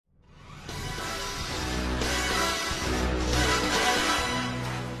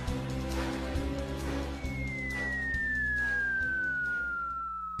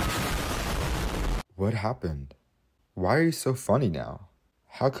What happened? Why are you so funny now?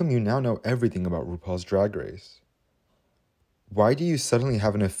 How come you now know everything about RuPaul's Drag Race? Why do you suddenly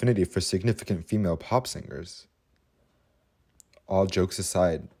have an affinity for significant female pop singers? All jokes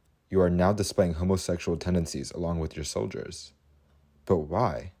aside, you are now displaying homosexual tendencies along with your soldiers. But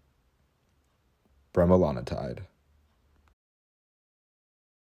why? Bremelanotide.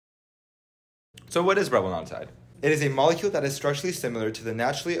 So what is bremelanotide? It is a molecule that is structurally similar to the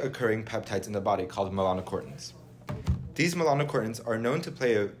naturally occurring peptides in the body called melanocortins. These melanocortins are known to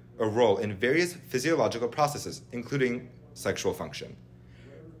play a role in various physiological processes, including sexual function.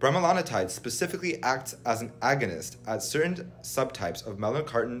 Bremelanotide specifically acts as an agonist at certain subtypes of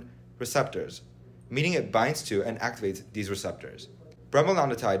melanocortin receptors, meaning it binds to and activates these receptors.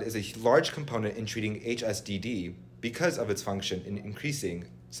 Bremelanotide is a large component in treating HSDD because of its function in increasing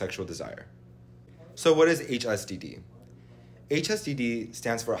sexual desire. So what is HSDD? HSDD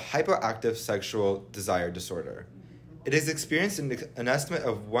stands for Hypoactive Sexual Desire Disorder. It is experienced in an estimate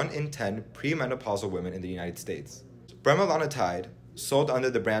of 1 in 10 premenopausal women in the United States. Bremelanotide, sold under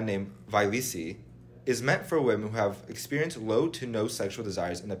the brand name Vyleesi, is meant for women who have experienced low to no sexual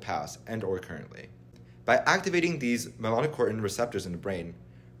desires in the past and or currently. By activating these melanocortin receptors in the brain,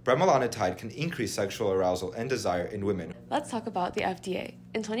 bremelanotide can increase sexual arousal and desire in women. Let's talk about the FDA.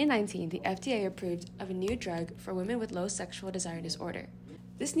 In 2019, the FDA approved of a new drug for women with low sexual desire disorder.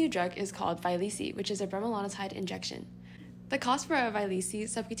 This new drug is called Vyleesi, which is a bremelanotide injection. The cost for a Vyleesi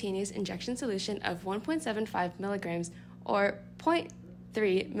subcutaneous injection solution of 1.75 milligrams or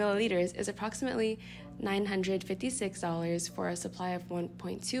 0.3 milliliters is approximately $956 for a supply of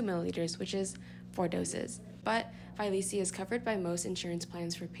 1.2 milliliters, which is 4 doses. But Vyleesi is covered by most insurance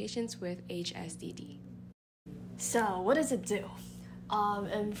plans for patients with HSDD. So, what does it do?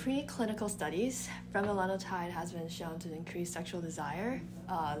 In preclinical studies, bremelanotide has been shown to increase sexual desire,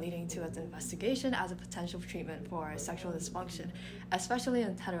 leading to its investigation as a potential treatment for sexual dysfunction, especially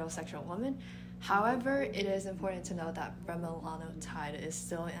in heterosexual women. However, it is important to note that bremelanotide is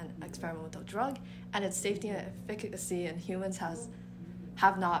still an experimental drug, and its safety and efficacy in humans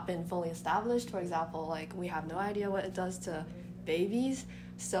have not been fully established. For example, we have no idea what it does to babies,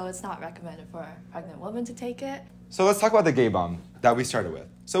 so it's not recommended for pregnant women to take it. So let's talk about the gay bomb that we started with.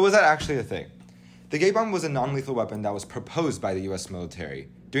 So was that actually a thing? The gay bomb was a non-lethal weapon that was proposed by the US military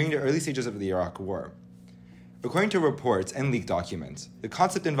during the early stages of the Iraq War. According to reports and leaked documents, the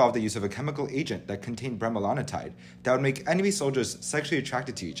concept involved the use of a chemical agent that contained bremelanotide that would make enemy soldiers sexually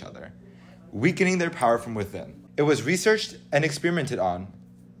attracted to each other, weakening their power from within. It was researched and experimented on,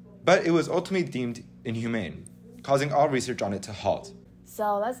 but it was ultimately deemed inhumane, causing all research on it to halt.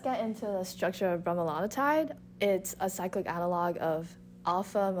 So let's get into the structure of bremelanotide. It's a cyclic analog of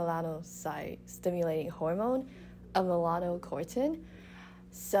alpha melanocyte stimulating hormone, a melanocortin.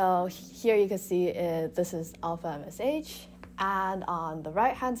 So here you can see this is alpha MSH, and on the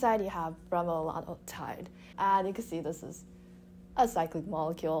right-hand side you have bremelanotide. And you can see this is a cyclic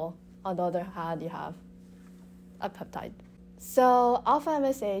molecule. On the other hand, you have a peptide. So alpha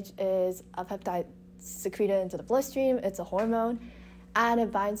MSH is a peptide secreted into the bloodstream. It's a hormone, and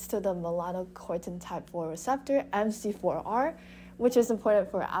it binds to the melanocortin type 4 receptor, MC4R, which is important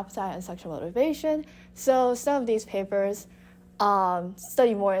for appetite and sexual motivation. So some of these papers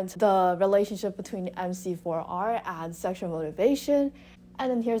study more into the relationship between MC4R and sexual motivation. And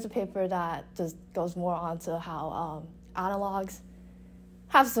then here's a paper that just goes more onto how analogs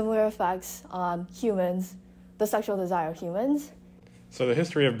have similar effects on humans, the sexual desire of humans. So the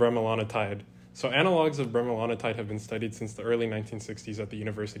history of bremelanotide. So analogs of bremelanotide have been studied since the early 1960s at the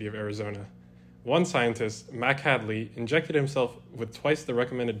University of Arizona. One scientist, Mac Hadley, injected himself with twice the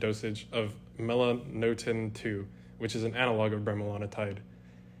recommended dosage of melanotin 2, which is an analog of bremelanotide.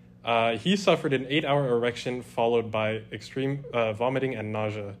 He suffered an 8-hour erection followed by extreme vomiting and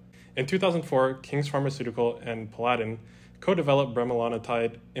nausea. In 2004, King's Pharmaceutical and Paladin co-developed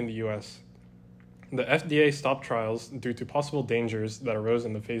bremelanotide in the US. The FDA stopped trials due to possible dangers that arose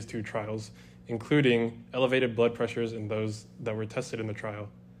in the phase 2 trials, including elevated blood pressures in those that were tested in the trial.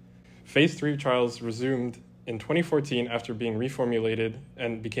 Phase 3 trials resumed in 2014 after being reformulated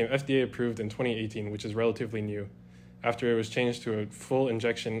and became FDA approved in 2018, which is relatively new, after it was changed to a full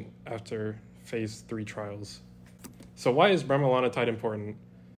injection after phase 3 trials. So why is bremelanotide important?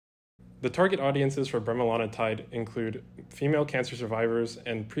 The target audiences for bremelanotide include female cancer survivors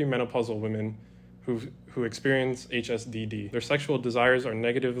and premenopausal women who experience HSDD. Their sexual desires are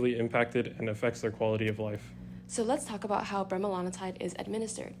negatively impacted and affects their quality of life. So let's talk about how bremelanotide is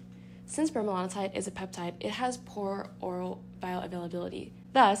administered. Since bremelanotide is a peptide, it has poor oral bioavailability.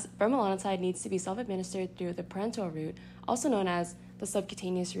 Thus, bremelanotide needs to be self-administered through the parenteral route, also known as the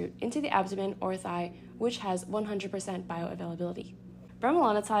subcutaneous route, into the abdomen or thigh, which has 100% bioavailability.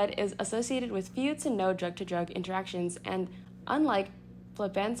 Bremelanotide is associated with few to no drug-to-drug interactions and, unlike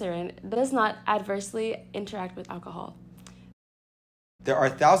flibanserin, does not adversely interact with alcohol. There are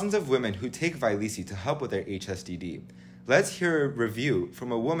thousands of women who take Vyleesi to help with their HSDD. Let's hear a review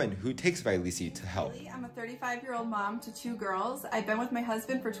from a woman who takes Vyleesi to help. I'm a 35-year-old mom to 2 girls. I've been with my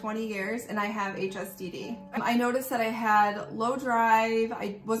husband for 20 years and I have HSDD. I noticed that I had low drive.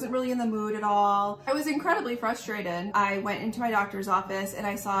 I wasn't really in the mood at all. I was incredibly frustrated. I went into my doctor's office and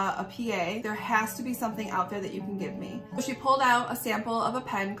I saw a PA. There has to be something out there that you can give me. So she pulled out a sample of a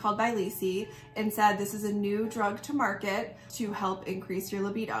pen called Vyleesi and said, this is a new drug to market to help increase your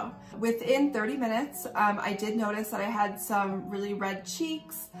libido. Within 30 minutes, I did notice that I had some really red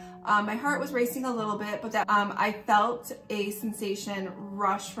cheeks. My heart was racing a little bit, but I felt a sensation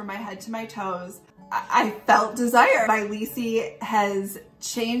rush from my head to my toes. I felt desire. Vyleesi has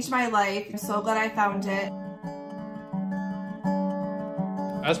changed my life. I'm so glad I found it.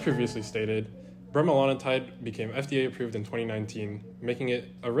 As previously stated, bremelanotide became FDA approved in 2019, making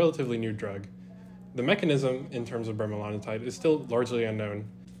it a relatively new drug. The mechanism in terms of bremelanotide is still largely unknown.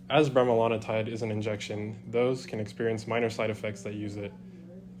 As bremelanotide is an injection, those can experience minor side effects that use it.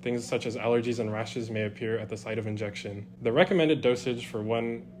 Things such as allergies and rashes may appear at the site of injection. The recommended dosage for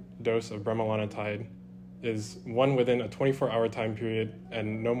 1 dose of bremelanotide is 1 within a 24-hour time period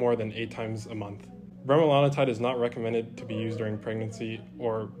and no more than 8 times a month. Bremelanotide is not recommended to be used during pregnancy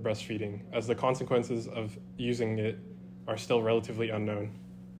or breastfeeding, as the consequences of using it are still relatively unknown.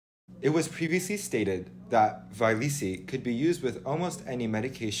 It was previously stated that Vyleesi could be used with almost any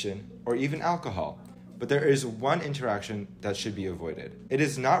medication or even alcohol, but there is one interaction that should be avoided. It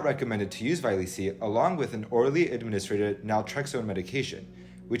is not recommended to use Vyleesi along with an orally administered naltrexone medication,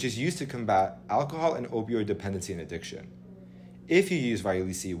 which is used to combat alcohol and opioid dependency and addiction. If you use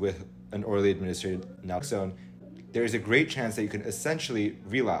Vyleesi with an orally administered naltrexone, there is a great chance that you can essentially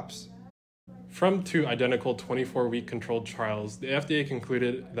relapse. From 2 identical 24-week controlled trials, the FDA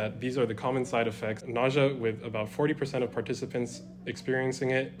concluded that these are the common side effects: nausea with about 40% of participants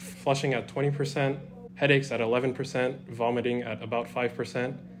experiencing it, flushing at 20%, headaches at 11%, vomiting at about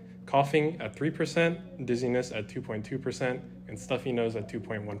 5%, coughing at 3%, dizziness at 2.2%, and stuffy nose at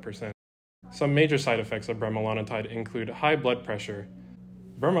 2.1%. Some major side effects of bremelanotide include high blood pressure.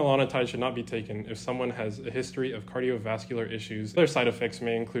 Bremelanotide should not be taken if someone has a history of cardiovascular issues. Other side effects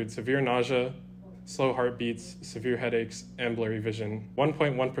may include severe nausea, slow heartbeats, severe headaches, and blurry vision.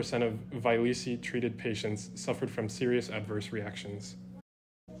 1.1% of Vyleesi-treated patients suffered from serious adverse reactions.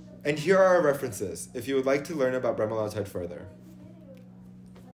 And here are our references if you would like to learn about bremelanotide further.